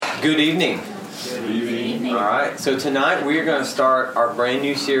Good evening. Good evening. All right, so tonight we are going to start our brand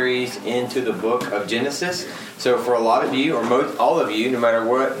new series into the book of Genesis. So for a lot of you, or all of you, no matter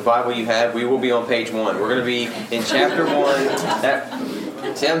what Bible you have, we will be on page 1. We're going to be in chapter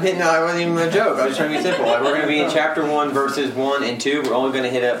 1. See, I'm hitting that. I wasn't even a joke. I was trying to be simple. We're going to be in chapter 1, verses 1 and 2. We're only going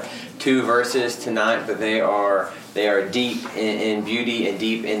to hit up 2 verses tonight, but they are deep in beauty and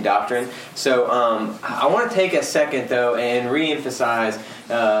deep in doctrine. So I want to take a second, though, and re-emphasize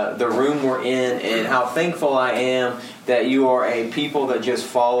the room we're in and how thankful I am that you are a people that just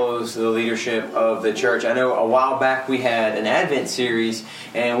follows the leadership of the church. I know a while back we had an Advent series,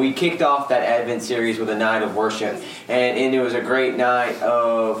 and we kicked off that Advent series with a night of worship. And it was a great night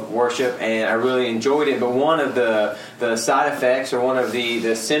of worship, and I really enjoyed it. But one of the side effects, or one of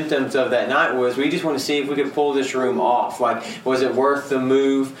the symptoms of that night was we just want to see if we could pull this room off. Like, was it worth the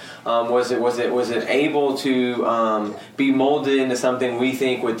move? Was it able to be molded into something we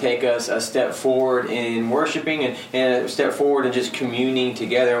think would take us a step forward in worshiping and a step forward in just communing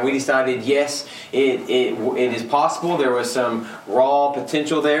together? And we decided, yes, it is possible. There was some raw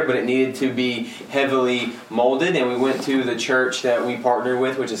potential there, but it needed to be heavily molded. And we went to the church that we partnered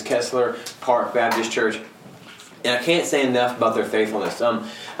with, which is Kessler Park Baptist Church. And I can't say enough about their faithfulness.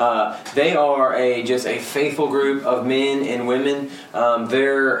 They are just a faithful group of men and women.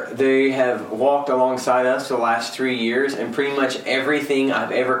 They have walked alongside us for the last 3 years, and pretty much everything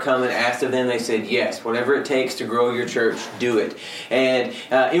I've ever come and asked of them, they said, yes, whatever it takes to grow your church, do it. And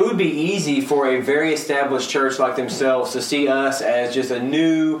it would be easy for a very established church like themselves to see us as just a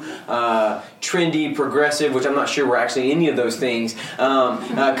new, trendy, progressive, which I'm not sure we're actually any of those things,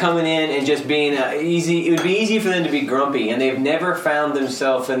 coming in and just being easy. It would be easy for them to be grumpy, and they've never found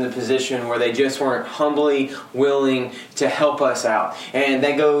themselves in the position where they just weren't humbly willing to help us out. And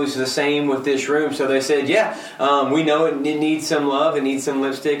that goes the same with this room. So they said, we know it needs some love, it needs some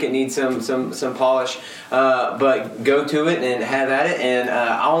lipstick, it needs some polish, but go to it and have at it. And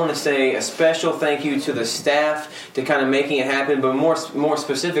I want to say a special thank you to the staff to kind of making it happen, but more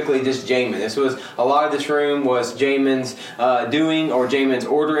specifically just Jamin. A lot of this room was Jamin's doing, or Jamin's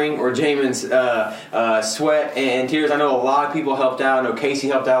ordering, or Jamin's sweat and tears. I know a lot of people helped out. I know Casey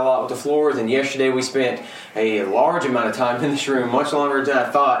helped out a lot with the floors, and yesterday we spent a large amount of time in this room, much longer than I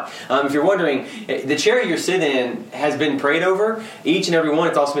thought. If you're wondering, the chair you're sitting in has been prayed over. Each and every one,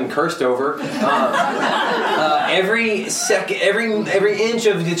 it's also been cursed over. Every inch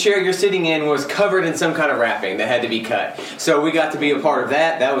of the chair you're sitting in was covered in some kind of wrapping that had to be cut. So we got to be a part of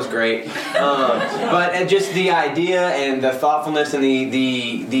that. That was great. But just the idea and the thoughtfulness and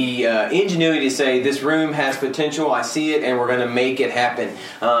the ingenuity to say this room has potential. I see it, and we're going to make it happen.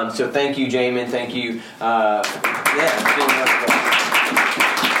 So thank you, Jamin. Thank you.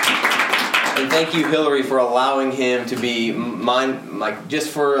 And thank you, Hillary, for allowing him to be just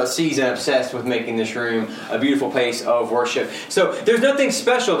for a season obsessed with making this room a beautiful place of worship. So there's nothing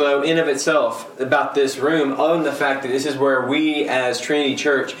special, though, in of itself about this room, other than the fact that this is where we, as Trinity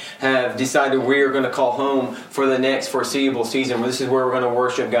Church, have decided we are going to call home for the next foreseeable season. This is where we're going to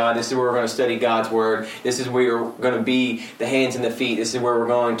worship God. This is where we're going to study God's Word. This is where we're going to be the hands and the feet. This is where we're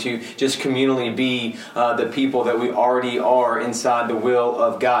going to just communally be the people that we already are inside the will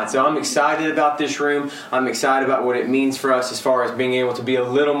of God. So I'm excited about this room. I'm excited about what it means for us as far as being able to be a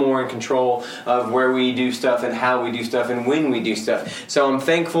little more in control of where we do stuff and how we do stuff and when we do stuff. So I'm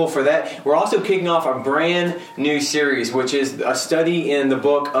thankful for that. We're also kicking off a brand new series, which is a study in the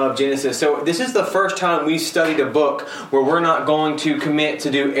book of Genesis. So this is the first time we've studied a book where we're not going to commit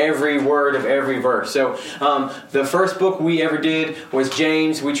to do every word of every verse. So the first book we ever did was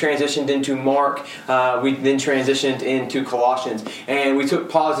James. We transitioned into Mark. We then transitioned into Colossians. And we took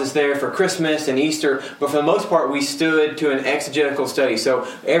pauses there for Christmas and Easter, but for the most part we stood to an exegetical study. So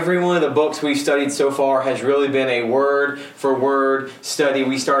every one of the books we've studied so far has really been a word for word study.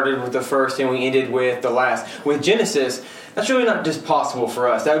 We started with the first and we ended with the last. With Genesis, that's really not just possible for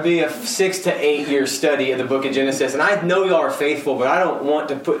us. That would be a 6 to 8 year study of the book of Genesis. And I know y'all are faithful, but I don't want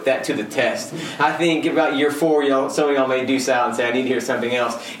to put that to the test. I think about year 4, some of y'all may deuce out and say, I need to hear something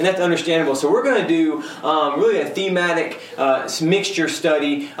else. And that's understandable. So we're going to do really a thematic mixture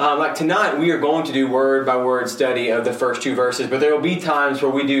study. Like tonight, we are going to do word by word study of the first 2 verses. But there will be times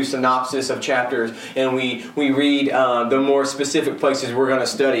where we do synopsis of chapters and we read the more specific places we're going to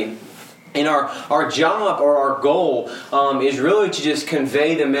study. And our job or our goal is really to just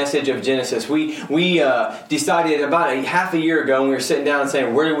convey the message of Genesis. We decided about half a year ago when we were sitting down and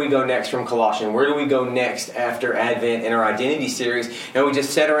saying, where do we go next from Colossians? Where do we go next after Advent in our identity series? And we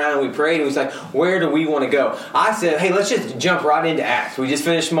just sat around and we prayed and we was like, where do we want to go? I said, hey, let's just jump right into Acts. We just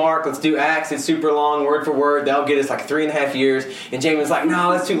finished Mark. Let's do Acts. It's super long, word for word. That'll get us like 3.5 years. And Jamie was like,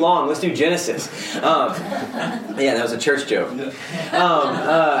 no, that's too long. Let's do Genesis. Yeah, that was a church joke.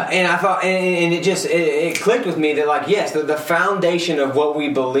 And I thought, and it clicked with me that, like, yes, the foundation of what we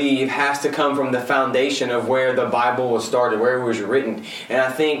believe has to come from the foundation of where the Bible was started, where it was written. And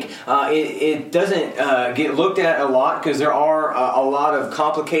I think it doesn't get looked at a lot because there are a lot of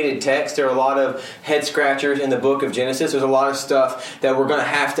complicated texts. There are a lot of head scratchers in the book of Genesis. There's a lot of stuff that we're going to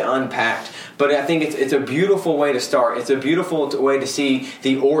have to unpack. But I think it's a beautiful way to start. It's a beautiful way to see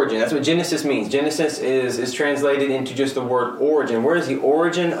the origin. That's what Genesis means. Genesis is translated into just the word origin. Where is the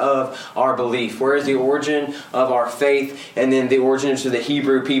origin of our belief? Where is the origin of our faith? And then the origins of the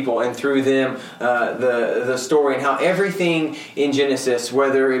Hebrew people, and through them the story, and how everything in Genesis,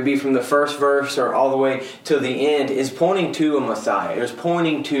 whether it be from the first verse or all the way to the end, is pointing to a Messiah. It's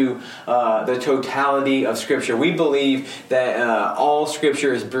pointing to the totality of Scripture. We believe that all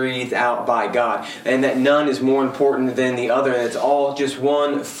Scripture is breathed out by God, and that none is more important than the other, and it's all just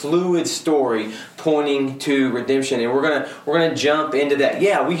one fluid story pointing to redemption. And we're gonna jump into that.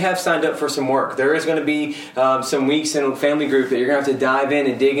 Yeah, we have signed up for some work. There is going to be some weeks in a family group that you're going to have to dive in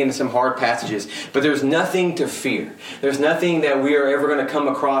and dig into some hard passages. But there's nothing to fear. There's nothing that we are ever going to come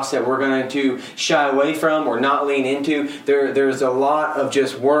across that we're going to shy away from or not lean into. There's a lot of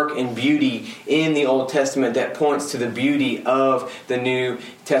just work and beauty in the Old Testament that points to the beauty of the New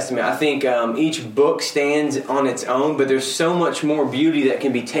Testament. I think each book stands on its own, but there's so much more beauty that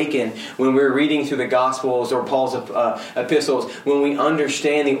can be taken when we're reading through the Gospels or Paul's epistles, when we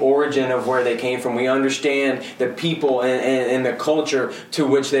understand the origin of where they came from. We understand the people and the culture to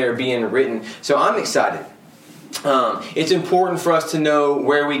which they are being written. So I'm excited. It's important for us to know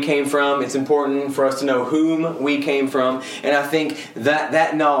where we came from. It's important for us to know whom we came from. And I think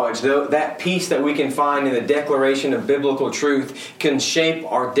that knowledge, that peace that we can find in the declaration of biblical truth, can shape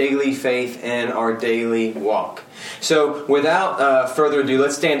our daily faith and our daily walk. So without further ado,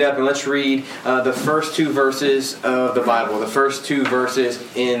 let's stand up and let's read the first two verses of the Bible. The first two verses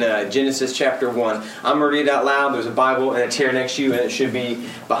in Genesis chapter 1. I'm going to read it out loud. There's a Bible and a chair next to you, and it should be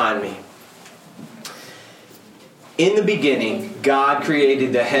behind me. In the beginning, God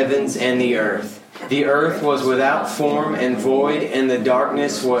created the heavens and the earth. The earth was without form and void, and the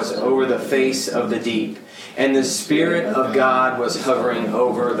darkness was over the face of the deep. And the Spirit of God was hovering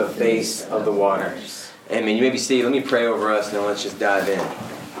over the face of the waters. Amen. You may be seated. Let me pray over us, and then let's just dive in.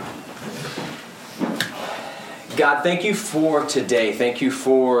 God, thank you for today. Thank you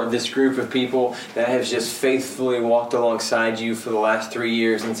for this group of people that has just faithfully walked alongside you for the last 3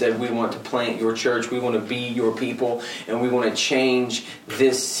 years and said, we want to plant your church, we want to be your people, and we want to change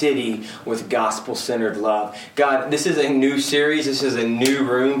this city with gospel-centered love. God, this is a new series, this is a new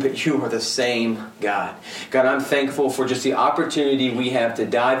room, but you are the same God. God, I'm thankful for just the opportunity we have to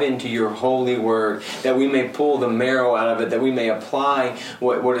dive into your holy word, that we may pull the marrow out of it, that we may apply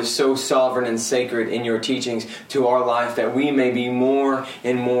what is so sovereign and sacred in your teachings to our life, that we may be more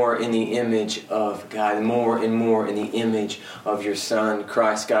and more in the image of God, more and more in the image of your Son,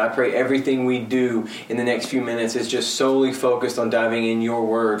 Christ. God, I pray everything we do in the next few minutes is just solely focused on diving in your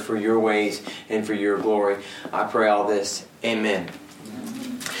word for your ways and for your glory. I pray all this. Amen.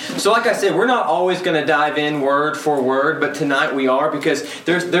 So like I said, we're not always going to dive in word for word, but tonight we are, because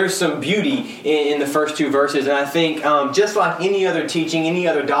there's some beauty in the first two verses. And I think just like any other teaching, any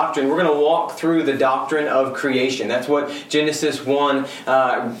other doctrine, we're going to walk through the doctrine of creation. That's what Genesis 1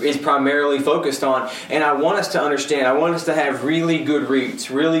 is primarily focused on. And I want us to understand, I want us to have really good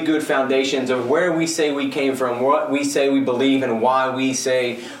roots, really good foundations of where we say we came from, what we say we believe, and why we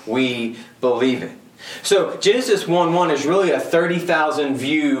say we believe it. So Genesis 1:1 is really a 30,000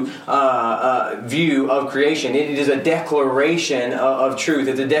 view of creation. It is a declaration of truth.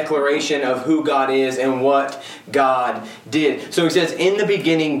 It's a declaration of who God is and what God did. So he says, in the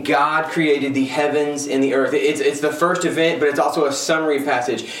beginning, God created the heavens and the earth. It's the first event, but it's also a summary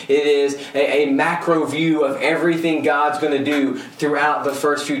passage. It is a macro view of everything God's going to do throughout the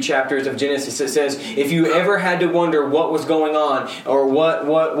first few chapters of Genesis. It says, if you ever had to wonder what was going on or what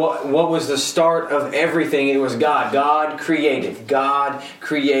was the start of everything, it was God. God created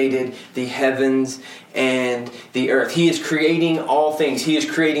the heavens and the earth. He is creating all things. He is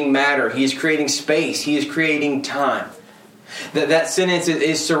creating matter. He is creating space. He is creating time. That sentence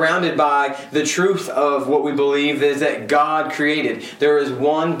is surrounded by the truth of what we believe is that God created. There is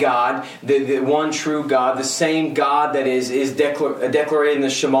one God, the one true God, the same God that is declared in the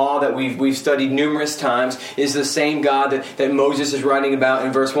Shema that we've studied numerous times, is the same God that Moses is writing about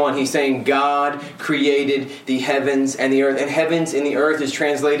in verse 1. He's saying God created the heavens and the earth. And heavens and the earth is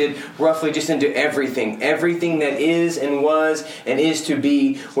translated roughly just into everything. Everything that is and was and is to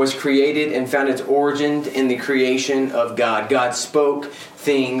be was created and found its origin in the creation of God. God spoke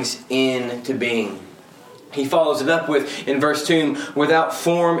things into being. He follows it up with, in verse 2, without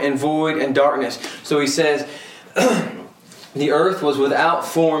form and void and darkness. So he says, the earth was without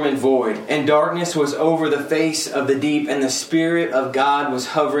form and void, and darkness was over the face of the deep, and the Spirit of God was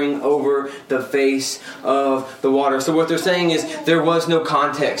hovering over the face of the water. So what they're saying is there was no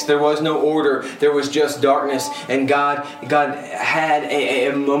context, there was no order, there was just darkness, and God had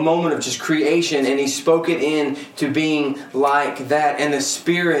a moment of just creation, and He spoke it into being like that. And the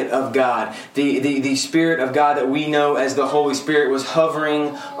Spirit of God, the Spirit of God that we know as the Holy Spirit, was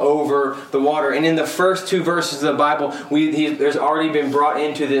hovering over the water. And in the first 2 verses of the Bible, there's already been brought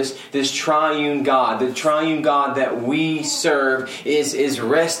into this triune God. The triune God that we serve is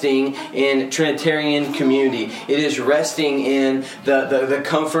resting in Trinitarian community. It is resting in the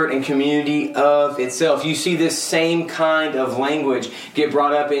comfort and community of itself. You see this same kind of language get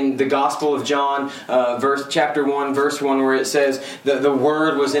brought up in the Gospel of John, chapter 1, verse 1, where it says the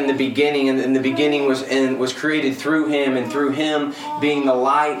Word was in the beginning, and the beginning was created through Him, and through Him being the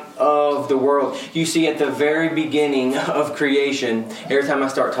light of the world. You see, at the very beginning of creation, every time I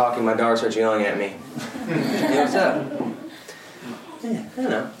start talking, my daughter starts yelling at me. Hey, what's up? Yeah, I don't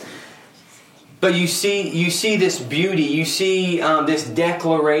know. But you see this beauty, you see this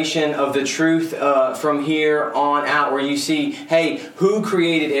declaration of the truth from here on out, where you see, hey, who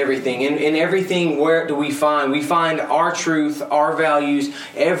created everything? And everything, where do we find? We find our truth, our values,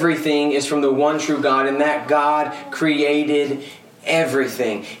 everything is from the one true God, and that God created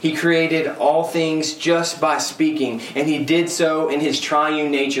everything. He created all things just by speaking, and He did so in His triune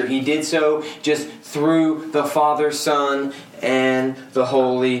nature. He did so just through the Father, Son, and the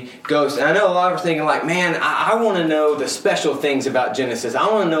Holy Ghost. And I know a lot of us are thinking like, man, I want to know the special things about Genesis.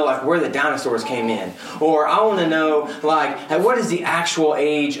 I want to know like where the dinosaurs came in, or I want to know like what is the actual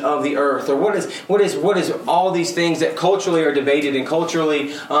age of the earth, or what is all these things that culturally are debated and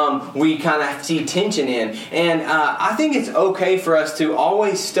culturally we kind of see tension in. And I think it's okay for us to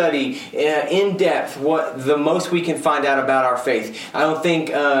always study in depth what the most we can find out about our faith. I don't think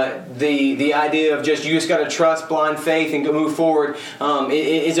the idea of you just got to trust blind faith and go move forward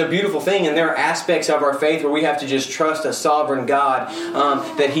is a beautiful thing, and there are aspects of our faith where we have to just trust a sovereign God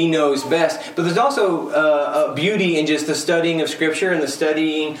that He knows best. But there's also a beauty in just the studying of Scripture and the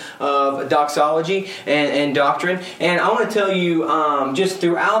studying of doxology and doctrine. And I want to tell you, just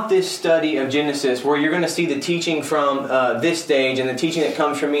throughout this study of Genesis, where you're going to see the teaching from this stage and the teaching that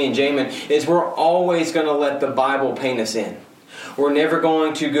comes from me and Jamin, is we're always going to let the Bible paint us in. We're never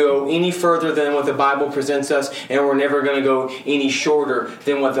going to go any further than what the Bible presents us, and we're never going to go any shorter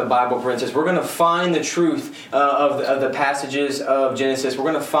than what the Bible presents us. We're going to find the truth of the passages of Genesis.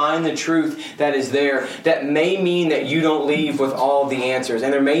 We're going to find the truth that is there. That may mean that you don't leave with all the answers,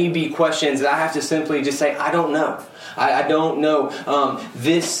 and there may be questions that I have to simply just say, I don't know. I don't know.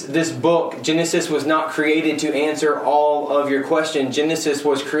 This book, Genesis, was not created to answer all of your questions. Genesis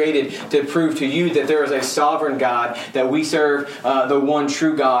was created to prove to you that there is a sovereign God, that we serve the one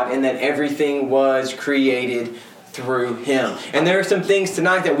true God, and that everything was created through Him. And there are some things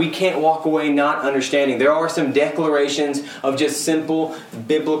tonight that we can't walk away not understanding. There are some declarations of just simple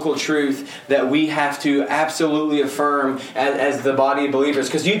biblical truth that we have to absolutely affirm as the body of believers.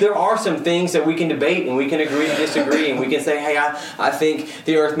 Because there are some things that we can debate and we can agree to disagree, and we can say, hey, I think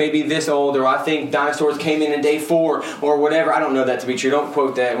the earth may be this old, or I think dinosaurs came in day 4, or whatever. I don't know that to be true. Don't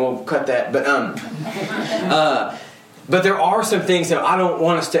quote that, and we'll cut that. But there are some things that I don't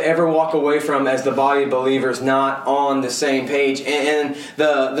want us to ever walk away from as the body of believers not on the same page. And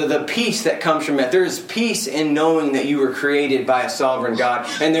the peace that comes from that. There is peace in knowing that you were created by a sovereign God.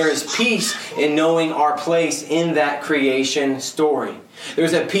 And there is peace in knowing our place in that creation story.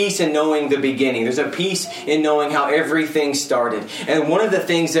 There's a peace in knowing the beginning. There's a peace in knowing how everything started. And one of the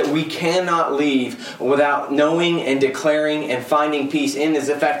things that we cannot leave without knowing and declaring and finding peace in is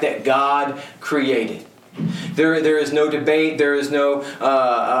the fact that God created. There is no debate. There is no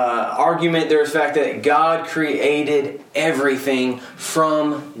argument. There is the fact that God created everything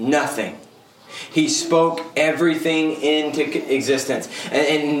from nothing. He spoke everything into existence,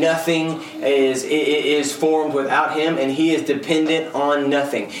 and nothing is formed without Him, and He is dependent on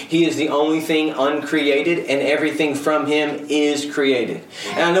nothing. He is the only thing uncreated, and everything from Him is created.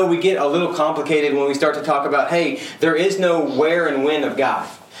 And I know we get a little complicated when we start to talk about, hey, there is no where and when of God.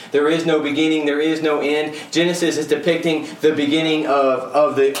 There is no beginning, there is no end. Genesis is depicting the beginning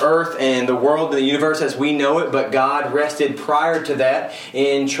of the earth and the world and the universe as we know it, but God rested prior to that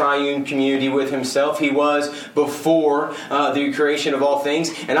in triune community with Himself. He was before the creation of all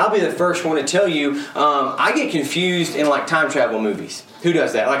things. And I'll be the first one to tell you, I get confused in like time travel movies. Who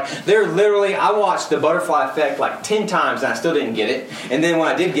does that? Like, I watched The Butterfly Effect like 10 times and I still didn't get it. And then when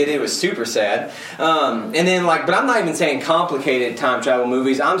I did get it, it was super sad. But I'm not even saying complicated time travel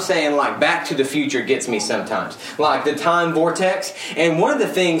movies. I'm saying like Back to the Future gets me sometimes. Like the time vortex. And one of the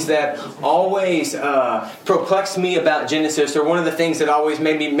things that always perplexed me about Genesis, or one of the things that always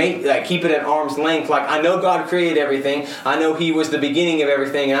made me keep it at arm's length, like I know God created everything. I know He was the beginning of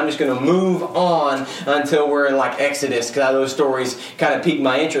everything. And I'm just going to move on until we're in like Exodus, because those stories kind of piqued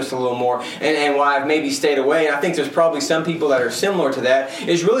my interest a little more, and why I've maybe stayed away. And I think there's probably some people that are similar to that,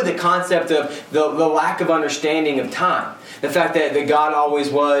 is really the concept of the lack of understanding of time. The fact that God always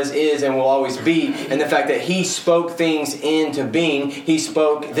was, is, and will always be, and the fact that He spoke things into being. He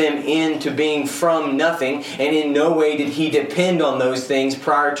spoke them into being from nothing, and in no way did He depend on those things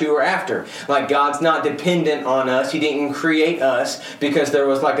prior to or after. Like God's not dependent on us. He didn't create us because there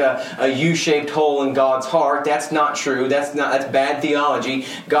was like a U-shaped hole in God's heart. That's not true. That's bad theology.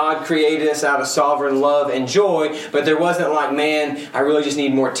 God created us out of sovereign love and joy, but there wasn't like, man, I really just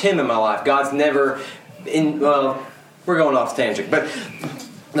need more Tim in my life. God's never we're going off tangent, but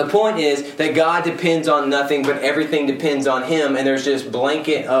the point is that God depends on nothing, but everything depends on Him. And there's this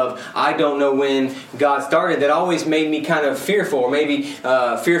blanket of, I don't know when God started, that always made me kind of fearful, or maybe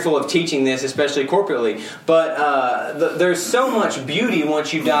fearful of teaching this, especially corporately. But there's so much beauty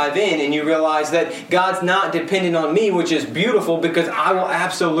once you dive in and you realize that God's not dependent on me, which is beautiful, because I will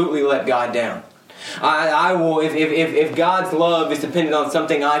absolutely let God down. I will, if God's love is dependent on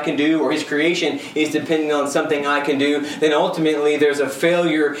something I can do, or His creation is dependent on something I can do, then ultimately there's a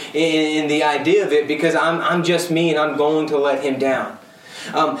failure in the idea of it, because I'm just me and I'm going to let Him down.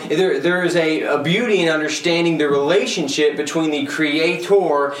 There is a beauty in understanding the relationship between the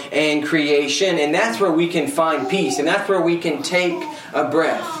Creator and creation, and that's where we can find peace, and that's where we can take a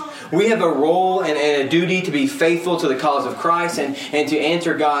breath. We have a role and a duty to be faithful to the cause of Christ and to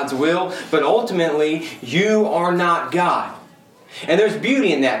answer God's will. But ultimately, you are not God. And there's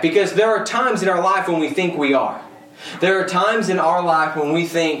beauty in that, because there are times in our life when we think we are. There are times in our life when we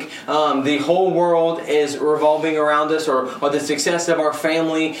think the whole world is revolving around us, or the success of our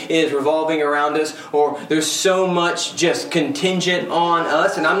family is revolving around us, or there's so much just contingent on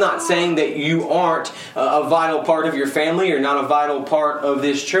us. And I'm not saying that you aren't a vital part of your family, or not a vital part of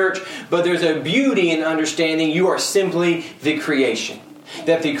this church, but there's a beauty in understanding you are simply the creation.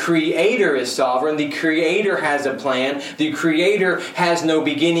 That the Creator is sovereign, the Creator has a plan, the Creator has no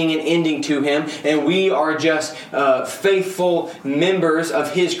beginning and ending to Him, and we are just faithful members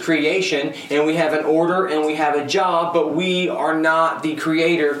of His creation, and we have an order and we have a job, but we are not the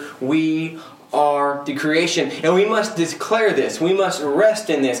Creator, we are the creation. And we must declare this. We must rest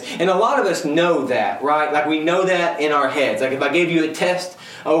in this. And a lot of us know that, right? Like we know that in our heads. Like if I gave you a test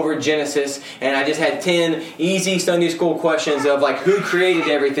over Genesis and I just had 10 easy Sunday school questions of like who created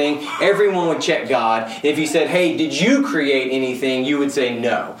everything, everyone would check God. If you said, hey, did you create anything? You would say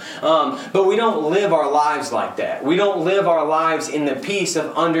no. But we don't live our lives like that. We don't live our lives in the peace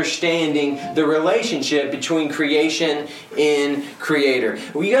of understanding the relationship between creation and Creator.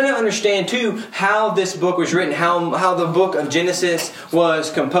 We got to understand too how this book was written, how the book of Genesis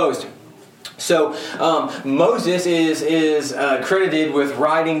was composed. So Moses is credited with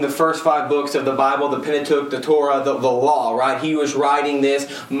writing the first 5 books of the Bible, the Pentateuch, the Torah, the law, right? He was writing this.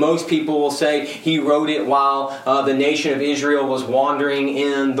 Most people will say he wrote it while the nation of Israel was wandering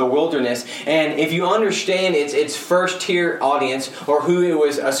in the wilderness. And if you understand its first-tier audience, or who it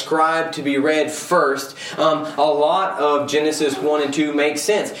was ascribed to be read first, a lot of Genesis 1 and 2 makes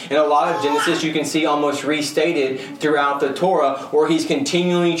sense. And a lot of Genesis you can see almost restated throughout the Torah, where he's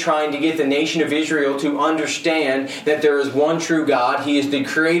continually trying to get the nation of Israel to understand that there is one true God. He is the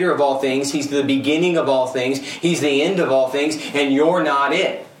creator of all things. He's the beginning of all things. He's the end of all things. And you're not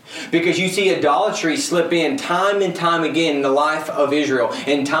it. Because you see idolatry slip in time and time again in the life of Israel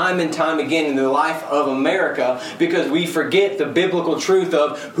and time again in the life of America, because we forget the biblical truth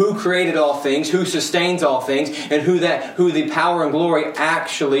of who created all things, who sustains all things, and who the power and glory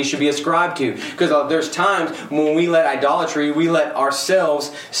actually should be ascribed to. Because there's times when we let idolatry, we let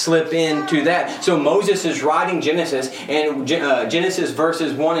ourselves slip into that. So Moses is writing Genesis, and Genesis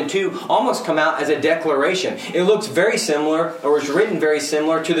verses 1 and 2 almost come out as a declaration. It looks very similar, or is written very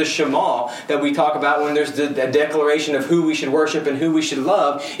similar to the Shema that we talk about when there's the declaration of who we should worship and who we should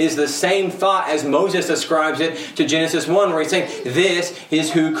love, is the same thought as Moses ascribes it to Genesis 1, where he's saying, this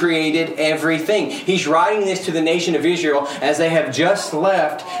is who created everything. He's writing this to the nation of Israel as they have just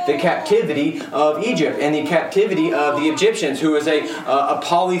left the captivity of Egypt and the captivity of the Egyptians, who was a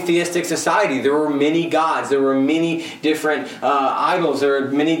polytheistic society. There were many gods. There were many different idols. There were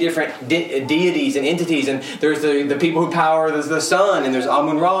many different deities and entities. And there's the people who power the sun, and there's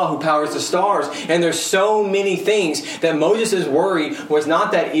Amun-Ra who powers the stars. And there's so many things that Moses' worry was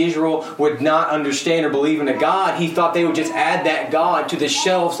not that Israel would not understand or believe in a God. He thought they would just add that God to the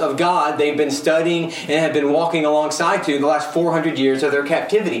shelves of God they've been studying and have been walking alongside to the last 400 years of their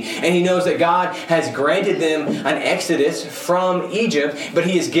captivity. And he knows that God has granted them an exodus from Egypt, but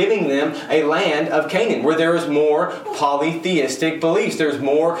He is giving them a land of Canaan where there is more polytheistic beliefs. There's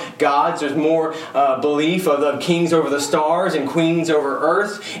more gods. There's more belief of kings over the stars and queens over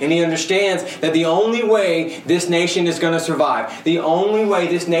earth. And he understands that the only way this nation is going to survive, the only way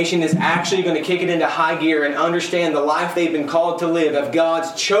this nation is actually going to kick it into high gear and understand the life they've been called to live of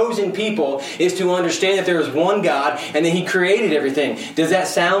God's chosen people, is to understand that there is one God and that He created everything. Does that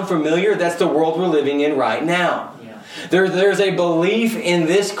sound familiar? That's the world we're living in right now. Yeah. There's a belief in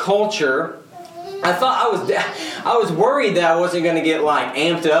this culture. I thought I was worried that I wasn't going to get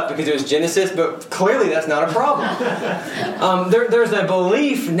amped up because it was Genesis, but clearly that's not a problem. There's a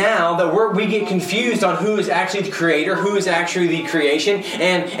belief now that we get confused on who is actually the creator, who is actually the creation,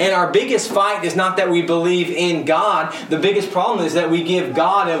 and our biggest fight is not that we believe in God. The biggest problem is that we give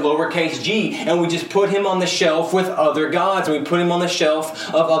God a lowercase g, and we just put Him on the shelf with other gods, and we put Him on the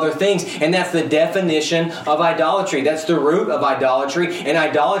shelf of other things, and that's the definition of idolatry. That's the root of idolatry, and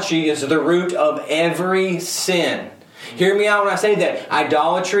idolatry is the root of every sin. Hear me out when I say that.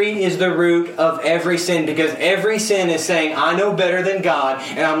 Idolatry is the root of every sin, because every sin is saying, I know better than God,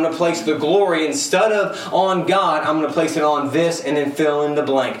 and I'm going to place the glory instead of on God, I'm going to place it on this, and then fill in the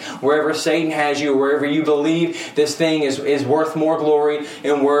blank. Wherever Satan has you, wherever you believe this thing is worth more glory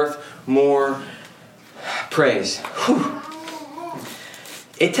and worth more praise. Whew.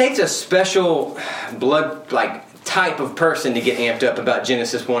 It takes a special blood type of person to get amped up about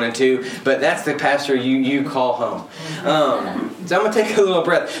Genesis 1 and 2, but that's the pastor you call home. So I'm going to take a little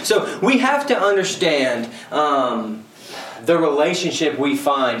breath. So we have to understand the relationship we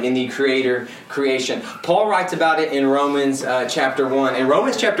find in the creation. Paul writes about it in Romans chapter 1. And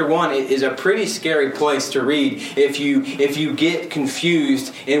Romans chapter 1 is a pretty scary place to read if you get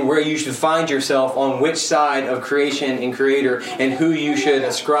confused in where you should find yourself on which side of creation and creator and who you should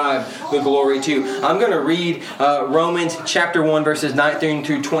ascribe the glory to. I'm going to read Romans chapter 1 verses 19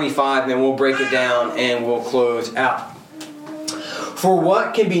 through 25, and then we'll break it down and we'll close out. For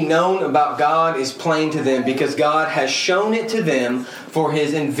what can be known about God is plain to them, because God has shown it to them. For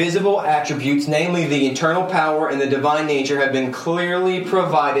His invisible attributes, namely the eternal power and the divine nature, have been clearly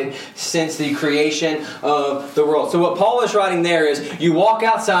provided since the creation of the world. So what Paul is writing there is, you walk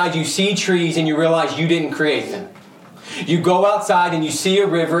outside, you see trees, and you realize you didn't create them. You go outside and you see a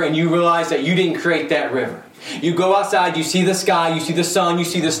river, and you realize that you didn't create that river. You go outside, you see the sky, you see the sun, you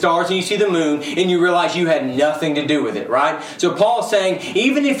see the stars, and you see the moon, and you realize you had nothing to do with it, right? So Paul's saying,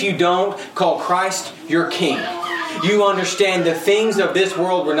 even if you don't call Christ your king, you understand the things of this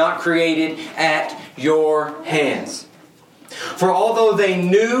world were not created at your hands. For although they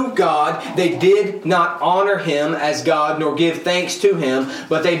knew God, they did not honor Him as God, nor give thanks to Him,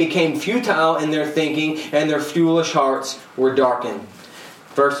 but they became futile in their thinking, and their foolish hearts were darkened.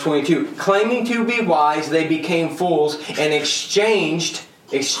 Verse 22, claiming to be wise, they became fools and exchanged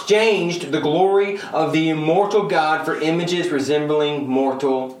the glory of the immortal God for images resembling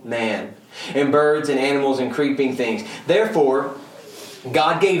mortal man, and birds and animals and creeping things. Therefore,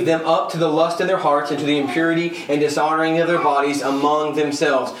 God gave them up to the lust of their hearts and to the impurity and dishonoring of their bodies among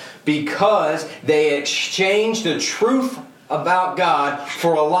themselves, because they exchanged the truth about God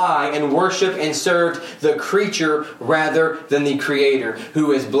for a lie and worshiped and served the creature rather than the Creator,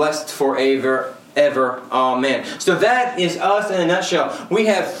 who is blessed forever. ever. Amen. So that is us in a nutshell. We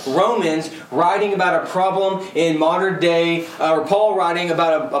have Romans writing about a problem in modern day, or Paul writing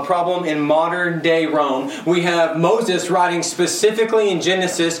about a problem in modern day Rome. We have Moses writing specifically in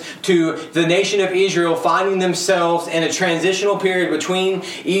Genesis to the nation of Israel finding themselves in a transitional period between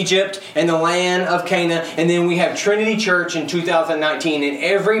Egypt and the land of Canaan. And then we have Trinity Church in 2019. And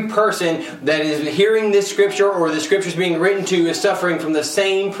every person that is hearing this scripture or the scriptures being written to is suffering from the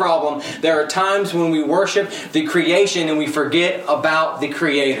same problem. There are times when we worship the creation and we forget about the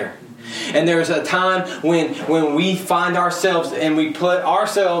Creator. And there's a time when we find ourselves and we put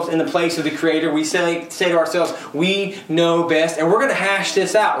ourselves in the place of the Creator. We say to ourselves, we know best. And we're going to hash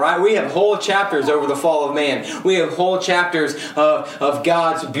this out, right? We have whole chapters over the fall of man. We have whole chapters of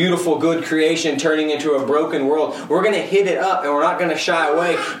God's beautiful, good creation turning into a broken world. We're going to hit it up and we're not going to shy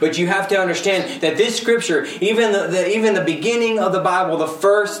away. But you have to understand that this scripture, even the beginning of the Bible, the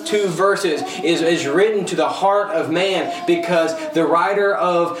first 2 verses, is written to the heart of man, because the writer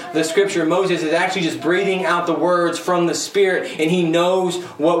of the scripture, Moses, is actually just breathing out the words from the Spirit, and he knows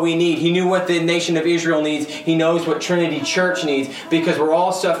what we need. He knew what the nation of Israel needs. He knows what Trinity Church needs, because we're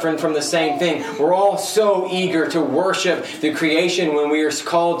all suffering from the same thing. We're all so eager to worship the creation when we are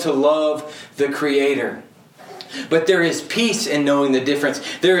called to love the Creator. But there is peace in knowing the difference.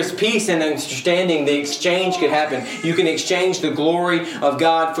 There is peace in understanding the exchange could happen. You can exchange the glory of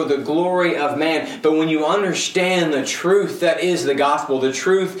God for the glory of man. But when you understand the truth that is the gospel, the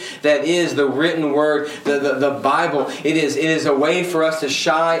truth that is the written word, the Bible, it is a way for us to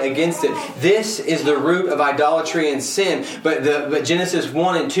shy against it. This is the root of idolatry and sin. But Genesis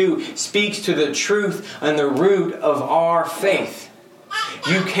 1 and 2 speaks to the truth and the root of our faith.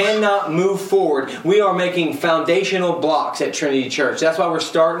 You cannot move forward. We are making foundational blocks at Trinity Church. That's why we're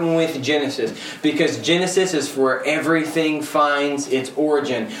starting with Genesis. Because Genesis is where everything finds its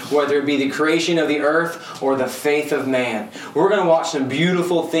origin. Whether it be the creation of the earth or the faith of man. We're going to watch some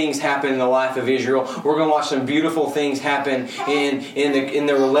beautiful things happen in the life of Israel. We're going to watch some beautiful things happen in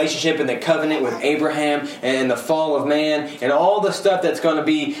the relationship and the covenant with Abraham and the fall of man. And all the stuff that's going to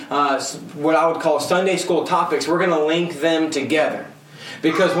be what I would call Sunday school topics. We're going to link them together.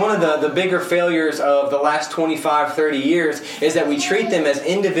 Because one of the bigger failures of the last 25, 30 years is that we treat them as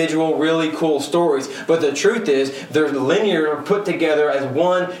individual, really cool stories. But the truth is, they're linear, put together as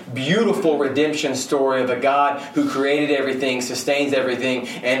one beautiful redemption story of a God who created everything, sustains everything,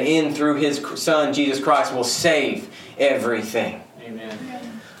 and through His Son, Jesus Christ, will save everything.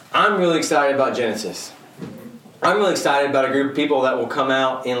 Amen. I'm really excited about Genesis. I'm really excited about a group of people that will come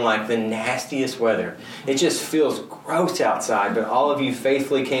out in like the nastiest weather. It just feels gross outside, but all of you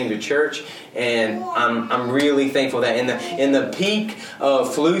faithfully came to church, and I'm really thankful that in the peak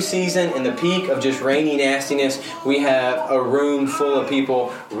of flu season, in the peak of just rainy nastiness, we have a room full of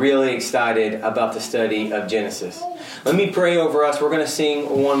people really excited about the study of Genesis. Let me pray over us. We're going to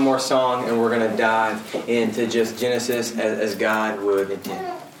sing one more song, and we're going to dive into just Genesis as God would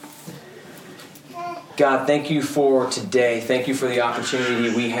intend. God, thank you for today. Thank you for the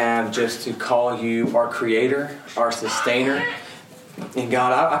opportunity we have just to call you our Creator, our Sustainer. And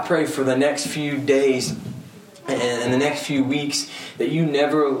God, I pray for the next few days and the next few weeks that you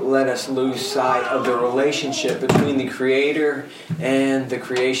never let us lose sight of the relationship between the Creator and the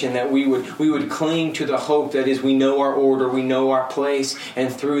creation, that we would cling to the hope that is we know our order, we know our place,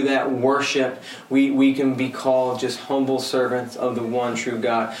 and through that worship we can be called just humble servants of the one true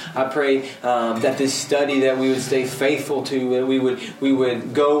God. I pray that this study that we would stay faithful to, that we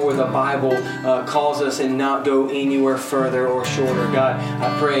would go where the Bible calls us and not go anywhere further or shorter. God,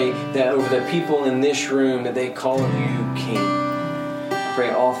 I pray that over the people in this room that they call you King. I pray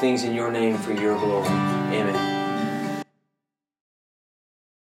all things in your name for your glory. Amen.